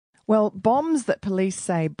Well, bombs that police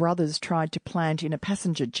say brothers tried to plant in a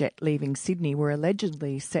passenger jet leaving Sydney were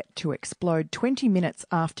allegedly set to explode 20 minutes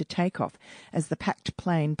after takeoff as the packed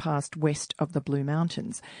plane passed west of the Blue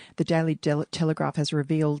Mountains. The Daily Telegraph has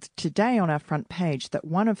revealed today on our front page that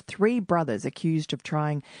one of three brothers accused of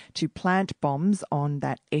trying to plant bombs on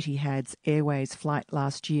that Etihad's Airways flight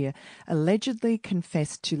last year allegedly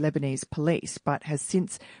confessed to Lebanese police, but has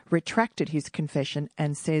since retracted his confession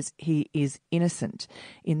and says he is innocent.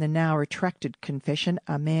 In the now retracted confession,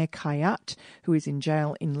 Amer Khayat, who is in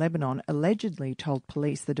jail in Lebanon, allegedly told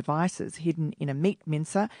police the devices hidden in a meat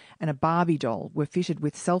mincer and a Barbie doll were fitted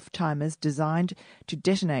with self-timers designed to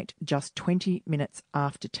detonate just 20 minutes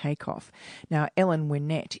after takeoff. Now, Ellen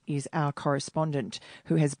Winnett is our correspondent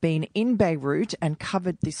who has been in Beirut and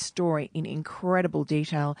covered this story in incredible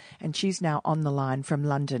detail, and she's now on the line from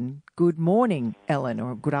London. Good morning, Ellen,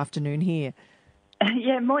 or good afternoon here.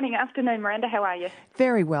 Yeah, morning, afternoon, Miranda. How are you?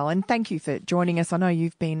 Very well, and thank you for joining us. I know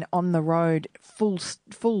you've been on the road full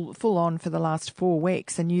on for the last 4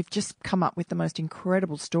 weeks, and you've just come up with the most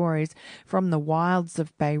incredible stories from the wilds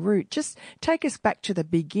of Beirut. Just take us back to the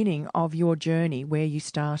beginning of your journey, where you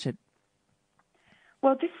started.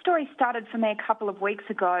 Well, this story started for me a couple of weeks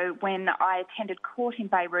ago when I attended court in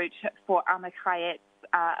Beirut for Amer Khayat's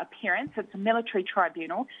appearance. It's a military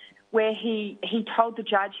tribunal where he told the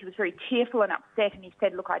judge he was very tearful and upset, and he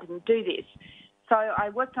said, look, I didn't do this. So I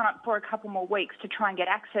worked on it for a couple more weeks to try and get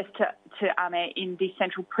access to Amer in the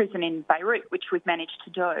central prison in Beirut, which we've managed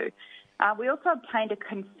to do. We also obtained a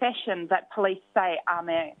confession that police say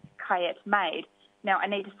Amer Khayat made. Now, I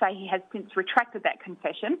need to say he has since retracted that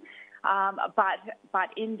confession, but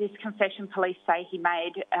in this confession, police say he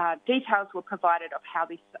made, details were provided of how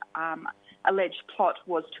this alleged plot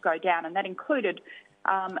was to go down, and that included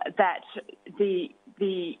that the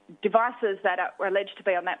devices that were alleged to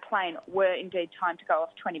be on that plane were indeed timed to go off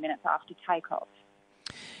 20 minutes after takeoff.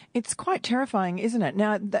 It's quite terrifying, isn't it?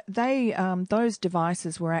 Now, those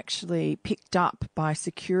devices were actually picked up by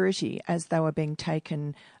security as they were being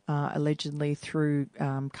taken allegedly through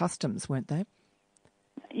customs, weren't they?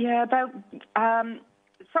 Yeah,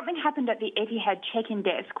 something happened at the Etihad check-in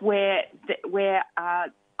desk where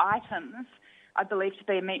items, I believe to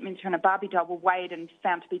be a meat mincer and a Barbie doll, were weighed and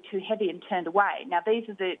found to be too heavy and turned away. Now, these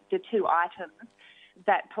are the two items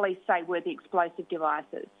that police say were the explosive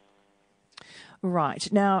devices. Right.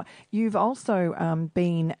 Now, you've also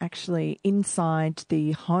been actually inside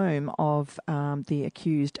the home of the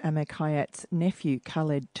accused Amer Khayat's nephew,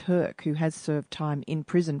 Khaled Turk, who has served time in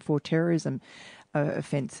prison for terrorism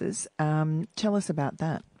offences. Tell us about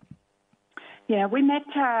that. Yeah, we met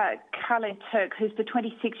Khaled Turk, who's the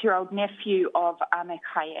 26-year-old nephew of Amer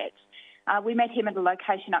Khayat. We met him at a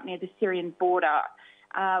location up near the Syrian border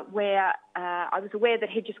where I was aware that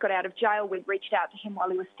he'd just got out of jail. We'd reached out to him while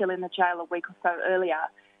he was still in the jail a week or so earlier.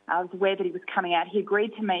 I was aware that he was coming out. He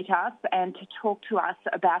agreed to meet us and to talk to us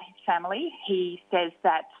about his family. He says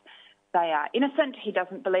that they are innocent. He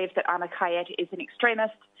doesn't believe that Amer Khayat is an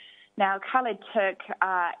extremist. Now, Khaled Turk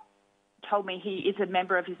told me he is a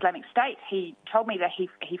member of Islamic State. He told me that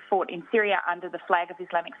he fought in Syria under the flag of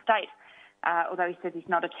Islamic State, although he says he's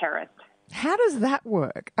not a terrorist. How does that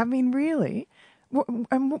work? I mean, really?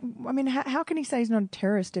 How can he say he's not a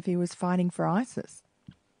terrorist if he was fighting for ISIS?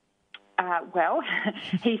 Well,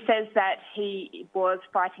 he says that he was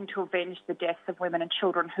fighting to avenge the deaths of women and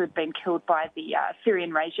children who had been killed by the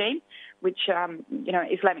Syrian regime, which,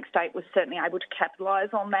 Islamic State was certainly able to capitalise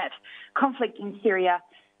on that conflict in Syria,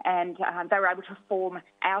 and they were able to form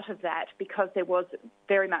out of that because there was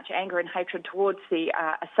very much anger and hatred towards the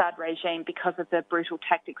Assad regime because of the brutal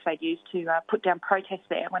tactics they'd used to put down protests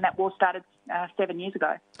there when that war started 7 years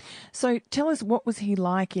ago. So tell us, what was he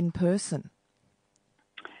like in person?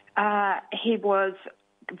 He was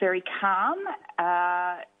very calm.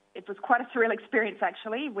 It was quite a surreal experience,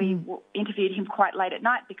 actually. We interviewed him quite late at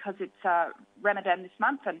night because it's Ramadan this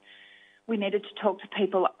month, and we needed to talk to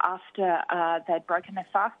people after they'd broken their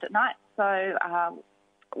fast at night. So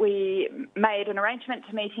we made an arrangement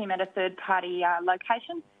to meet him at a third-party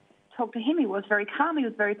location, talk to him. He was very calm, he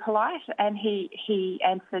was very polite, and he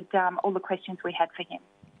answered all the questions we had for him.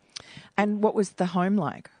 And what was the home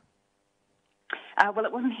like? Well,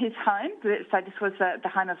 it wasn't his home, so this was the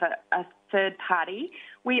home of a third party.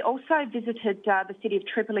 We also visited the city of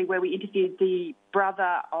Tripoli, where we interviewed the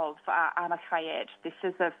brother of Amer Khayat. This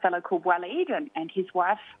is a fellow called Walid and his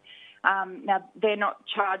wife. Now, they're not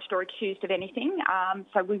charged or accused of anything,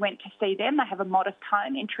 so we went to see them. They have a modest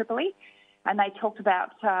home in Tripoli, and they talked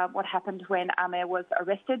about what happened when Amer was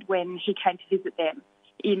arrested when he came to visit them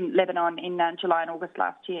in Lebanon in July and August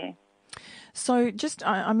last year. So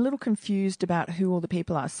I'm a little confused about who all the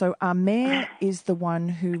people are. So Amer is the one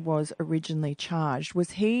who was originally charged.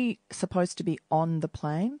 Was he supposed to be on the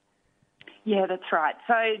plane? Yeah, that's right.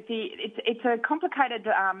 So it's a complicated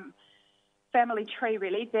family tree,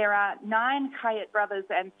 really. There are 9 Kayet brothers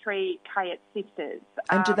and 3 Kayet sisters.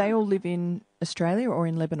 And do they all live in Australia or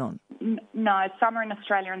in Lebanon? No, some are in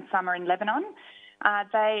Australia and some are in Lebanon.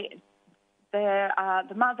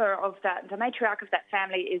 The mother of the matriarch of that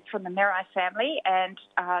family is from the Merai family, and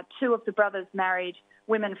 2 of the brothers married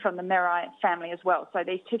women from the Merai family as well. So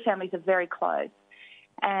these 2 families are very close.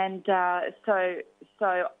 And so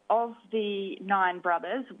of the 9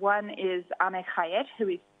 brothers, one is Amer Kayet, who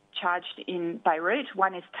is charged in Beirut.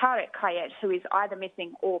 One is Tarek Kayet, who is either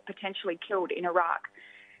missing or potentially killed in Iraq.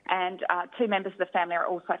 And 2 members of the family are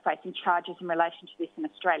also facing charges in relation to this in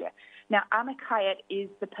Australia. Now, Amer Kayet is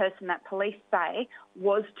the person that police say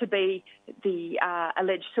was to be the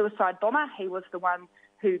alleged suicide bomber. He was the one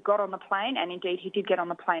who got on the plane, and indeed he did get on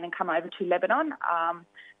the plane and come over to Lebanon.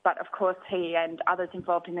 But, of course, he and others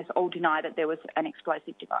involved in this all deny that there was an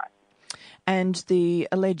explosive device. And the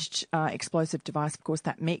alleged explosive device, of course,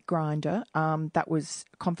 that meat grinder, that was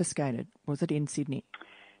confiscated, was it, in Sydney?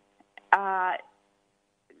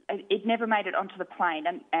 It never made it onto the plane,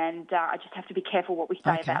 and I just have to be careful what we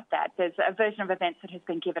say about that. There's a version of events that has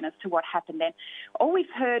been given as to what happened then. All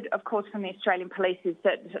we've heard, of course, from the Australian police is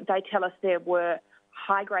that they tell us there were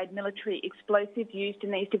high-grade military explosives used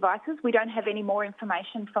in these devices. We don't have any more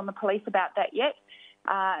information from the police about that yet.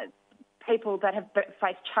 People that have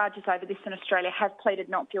faced charges over this in Australia have pleaded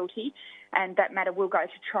not guilty, and that matter will go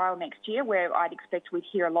to trial next year, where I'd expect we'd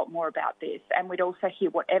hear a lot more about this, and we'd also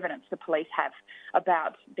hear what evidence the police have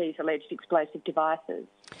about these alleged explosive devices.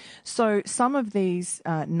 So some of these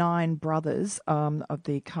 9 brothers of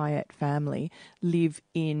the Kayet family live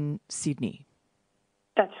in Sydney.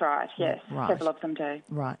 That's right, yes. Right. Several of them do.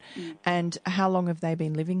 Right. And how long have they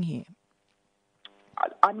been living here?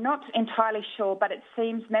 I'm not entirely sure, but it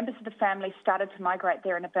seems members of the family started to migrate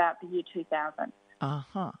there in about the year 2000.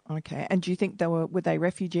 Okay. And do you think were they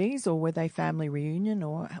refugees, or were they family reunion,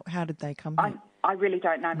 or how did they come here? I really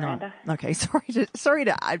don't know, Miranda. No. Okay, sorry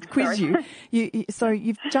to quiz you. So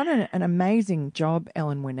you've done an amazing job,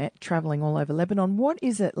 Ellen Winnett, travelling all over Lebanon. What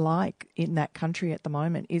is it like in that country at the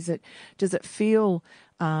moment? Does it feel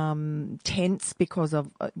tense because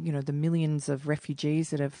of the millions of refugees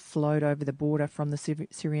that have flowed over the border from the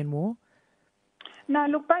Syrian war? No,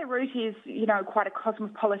 look, Beirut is quite a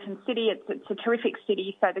cosmopolitan city. It's a terrific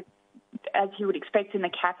city. So as you would expect in the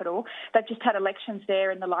capital, they've just had elections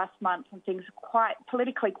there in the last month, and things are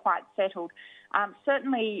politically quite settled.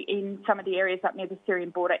 Certainly in some of the areas up near the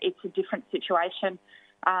Syrian border, it's a different situation.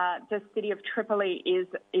 The city of Tripoli is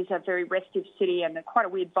a very restive city, and quite a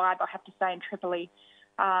weird vibe, I have to say, in Tripoli.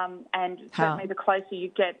 And certainly the closer you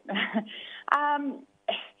get,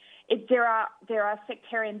 there are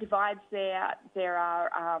sectarian divides there. There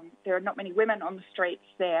are not many women on the streets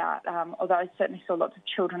there, although I certainly saw lots of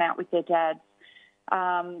children out with their dads.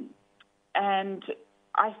 And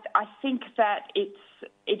I think that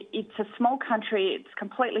it's a small country. It's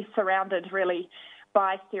completely surrounded, really,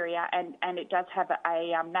 by Syria, and it does have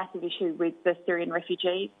a massive issue with the Syrian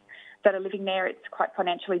refugees that are living there. It's quite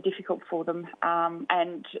financially difficult for them,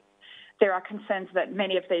 and there are concerns that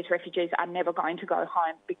many of these refugees are never going to go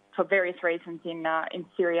home for various reasons in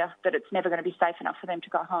Syria, that it's never going to be safe enough for them to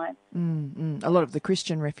go home. A lot of the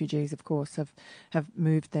Christian refugees, of course, have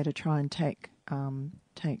moved there to try and take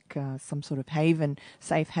some sort of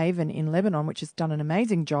safe haven in Lebanon, which has done an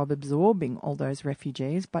amazing job absorbing all those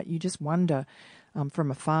refugees. But you just wonder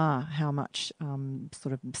from afar how much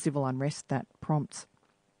sort of civil unrest that prompts.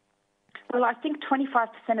 Well, I think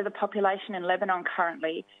 25% of the population in Lebanon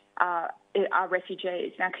currently are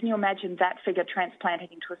refugees. Now, can you imagine that figure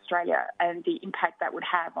transplanted into Australia and the impact that would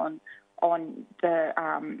have on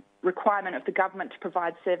the requirement of the government to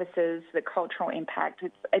provide services, the cultural impact?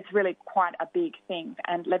 It's really quite a big thing,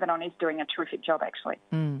 and Lebanon is doing a terrific job, actually.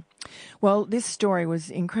 Well, this story was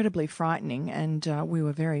incredibly frightening, and we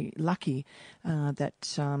were very lucky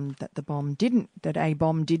that a bomb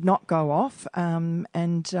did not go off, and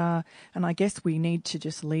I guess we need to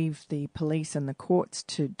just leave the police and the courts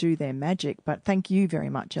to do their magic. But thank you very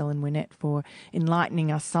much, Ellen Winnett, for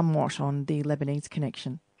enlightening us somewhat on the Lebanese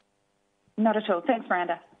connection. Not at all. Thanks,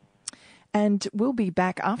 Miranda. And we'll be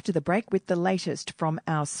back after the break with the latest from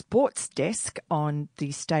our sports desk on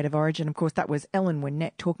the State of Origin. Of course, that was Ellen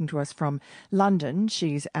Winnett talking to us from London.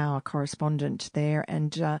 She's our correspondent there,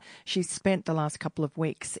 and she's spent the last couple of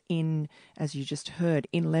weeks in, as you just heard,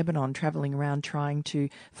 in Lebanon, travelling around trying to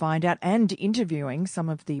find out and interviewing some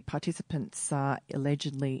of the participants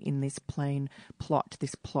allegedly in this plot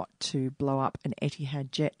to blow up an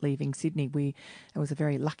Etihad jet leaving Sydney. It was a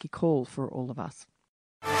very lucky call for all of us.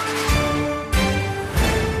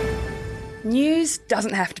 News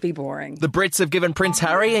doesn't have to be boring. The Brits have given Prince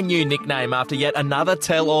Harry a new nickname after yet another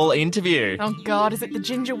tell-all interview. Oh God, is it the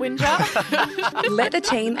Ginger Whinger? Let the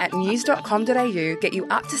team at news.com.au get you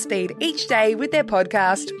up to speed each day with their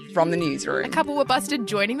podcast, From the Newsroom. A couple were busted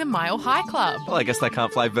joining the Mile High Club. Well, I guess they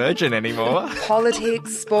can't fly Virgin anymore.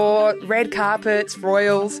 Politics, sport, red carpets,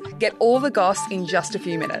 royals. Get all the goss in just a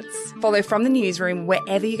few minutes. Follow From the Newsroom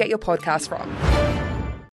wherever you get your podcast from.